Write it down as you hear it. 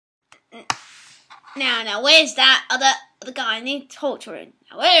Now, where's that other guy? I need to talk to him.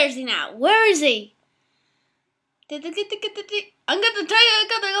 Now, where is he now? Where is he? I'm gonna tell you, I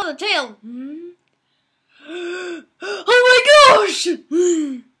got the tail. Oh my gosh!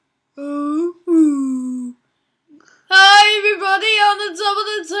 Hi everybody on the top of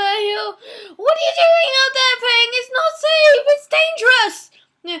the tail. What are you doing out there, Ping? It's not safe. It's dangerous.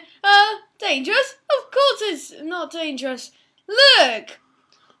 Dangerous? Of course it's not dangerous. Look,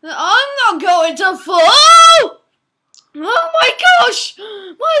 I'm not going to fall. Oh my gosh!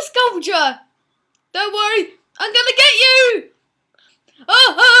 My sculpture. Don't worry, I'm gonna get you. I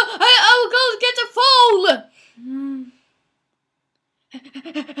will get to fall.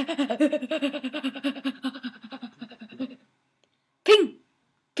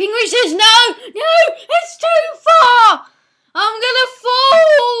 Pingu says no, it's too far. I'm gonna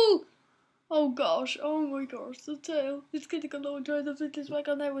fall. Oh gosh, oh my gosh, the tail. It's getting a long time to fit this back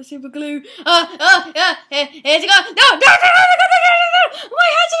on there with super glue. Here's it go. No. My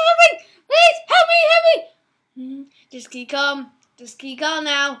hands are slipping. Please, help me. Just keep calm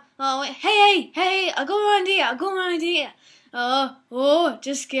now. Oh, hey, I got an idea.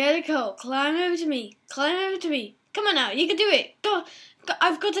 Just get a coat. Climb over to me. Come on now, you can do it. Go.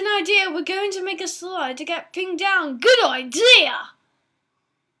 I've got an idea. We're going to make a slide to get Ping down. Good idea.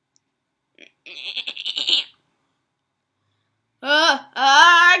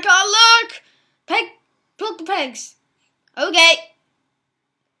 I can't look. Plug the pegs. Okay.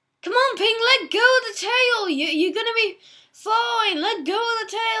 Come on, Ping, let go of the tail. You're gonna be fine. Let go of the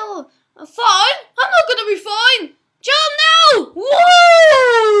tail. Fine? I'm not gonna be fine. Jump now!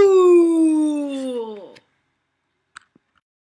 Woo!